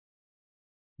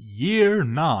Year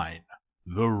 9.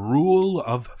 The Rule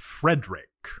of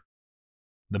Phredrick.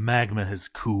 The magma has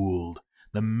cooled.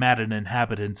 The maddened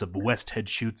inhabitants of West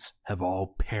Headshoots have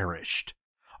all perished.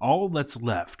 All that's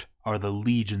left are the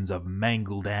legions of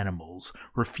mangled animals,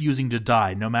 refusing to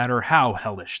die no matter how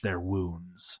hellish their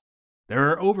wounds.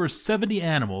 There are over 70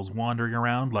 animals wandering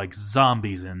around like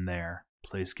zombies in there.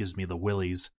 Place gives me the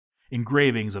willies.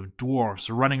 Engravings of dwarfs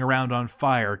running around on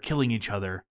fire, killing each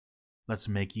other. Let's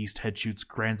make East Headshoots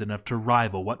grand enough to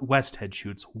rival what West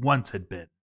Headshoots once had been.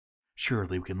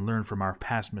 Surely we can learn from our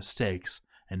past mistakes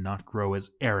and not grow as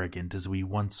arrogant as we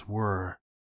once were.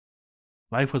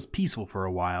 Life was peaceful for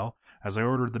a while, as I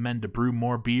ordered the men to brew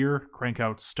more beer, crank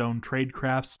out stone trade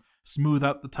crafts, smooth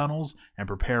out the tunnels, and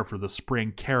prepare for the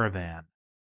spring caravan.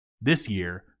 This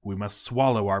year, we must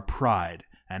swallow our pride,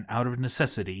 and out of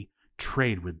necessity,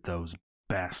 trade with those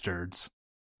bastards.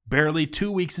 Barely 2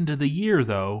 weeks into the year,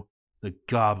 though, the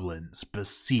goblins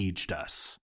besieged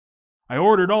us. I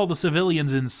ordered all the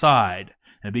civilians inside,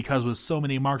 and because with so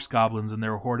many marks goblins in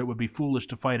their horde it would be foolish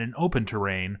to fight in open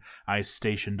terrain, I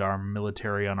stationed our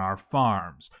military on our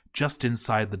farms, just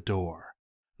inside the door.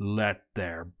 Let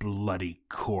their bloody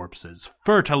corpses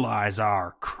fertilize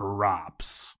our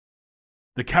crops.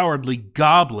 The cowardly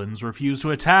goblins refused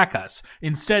to attack us,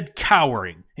 instead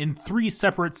cowering in 3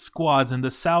 separate squads in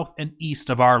the south and east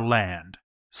of our land.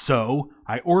 So,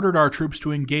 I ordered our troops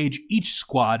to engage each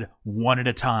squad one at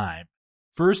a time.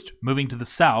 First, moving to the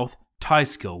south,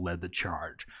 Tyskill led the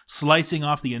charge, slicing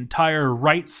off the entire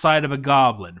right side of a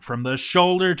goblin, from the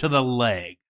shoulder to the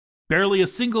leg. Barely a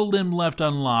single limb left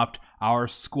unlopped, our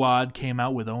squad came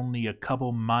out with only a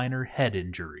couple minor head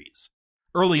injuries.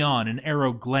 Early on, an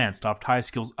arrow glanced off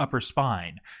Tyskill's upper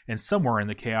spine, and somewhere in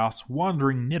the chaos,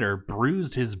 Wandering Knitter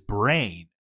bruised his brain.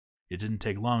 It didn't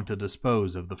take long to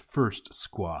dispose of the first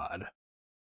squad.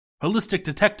 Holistic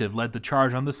Detective led the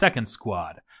charge on the second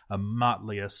squad, a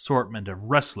motley assortment of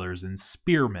wrestlers and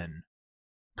spearmen.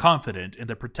 Confident in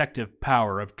the protective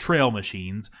power of trail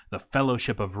machines, the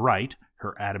Fellowship of Right,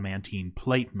 her adamantine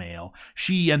plate mail,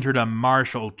 she entered a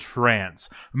martial trance,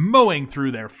 mowing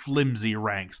through their flimsy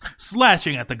ranks,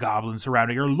 slashing at the goblin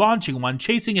surrounding her, launching one,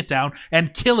 chasing it down,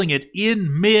 and killing it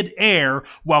in mid-air,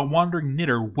 while Wandering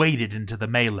Knitter waded into the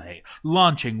melee,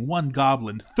 launching one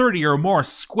goblin 30 or more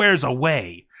squares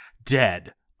away,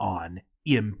 dead on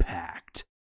impact.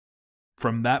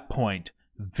 From that point,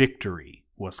 victory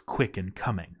was quick in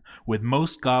coming, with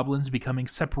most goblins becoming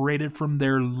separated from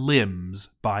their limbs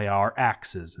by our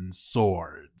axes and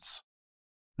swords.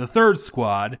 The third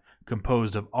squad,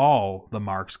 composed of all the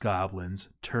Marks goblins,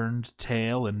 turned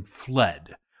tail and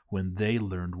fled when they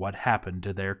learned what happened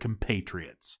to their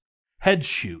compatriots.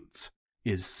 Headshoots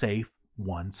is safe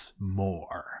once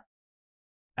more.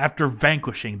 After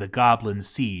vanquishing the goblin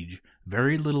siege,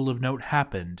 very little of note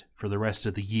happened for the rest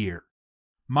of the year.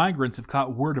 Migrants have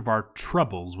caught word of our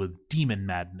troubles with demon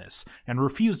madness, and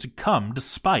refuse to come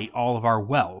despite all of our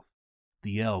wealth.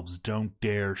 The elves don't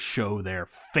dare show their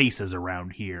faces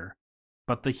around here,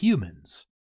 but the humans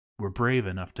were brave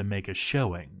enough to make a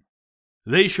showing.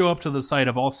 They show up to the sight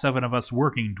of all 7 of us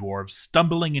working dwarves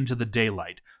stumbling into the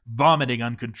daylight, vomiting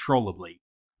uncontrollably,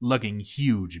 lugging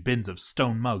huge bins of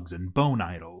stone mugs and bone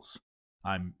idols.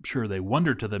 I'm sure they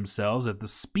wondered to themselves at the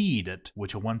speed at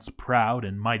which a once proud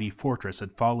and mighty fortress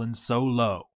had fallen so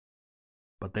low.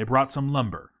 But they brought some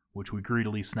lumber, which we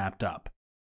greedily snapped up.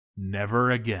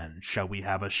 Never again shall we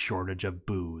have a shortage of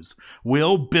booze.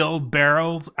 We'll build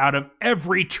barrels out of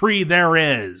every tree there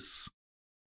is.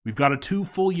 We've got a 2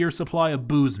 full-year supply of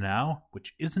booze now,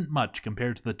 which isn't much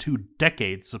compared to the 2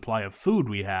 decades supply of food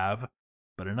we have,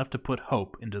 but enough to put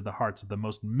hope into the hearts of the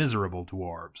most miserable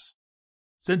dwarves.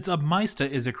 Since Ubmeista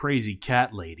is a crazy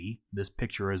cat lady, this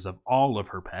picture is of all of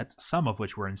her pets, some of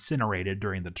which were incinerated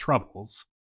during the Troubles,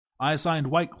 I assigned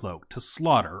Whitecloak to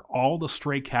slaughter all the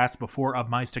stray cats before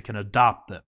Ubmeista can adopt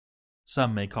them.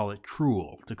 Some may call it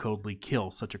cruel to coldly kill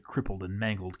such a crippled and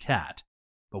mangled cat,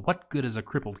 but what good is a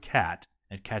crippled cat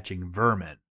at catching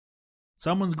vermin?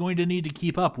 Someone's going to need to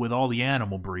keep up with all the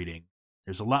animal breeding.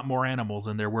 There's a lot more animals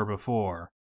than there were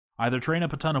before. Either train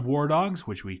up a ton of war dogs,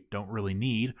 which we don't really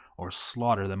need, or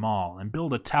slaughter them all, and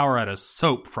build a tower out of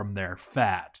soap from their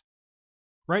fat.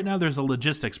 Right now there's a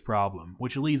logistics problem,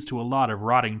 which leads to a lot of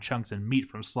rotting chunks and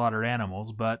meat from slaughtered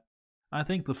animals, but I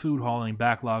think the food hauling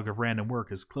backlog of random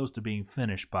work is close to being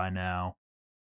finished by now.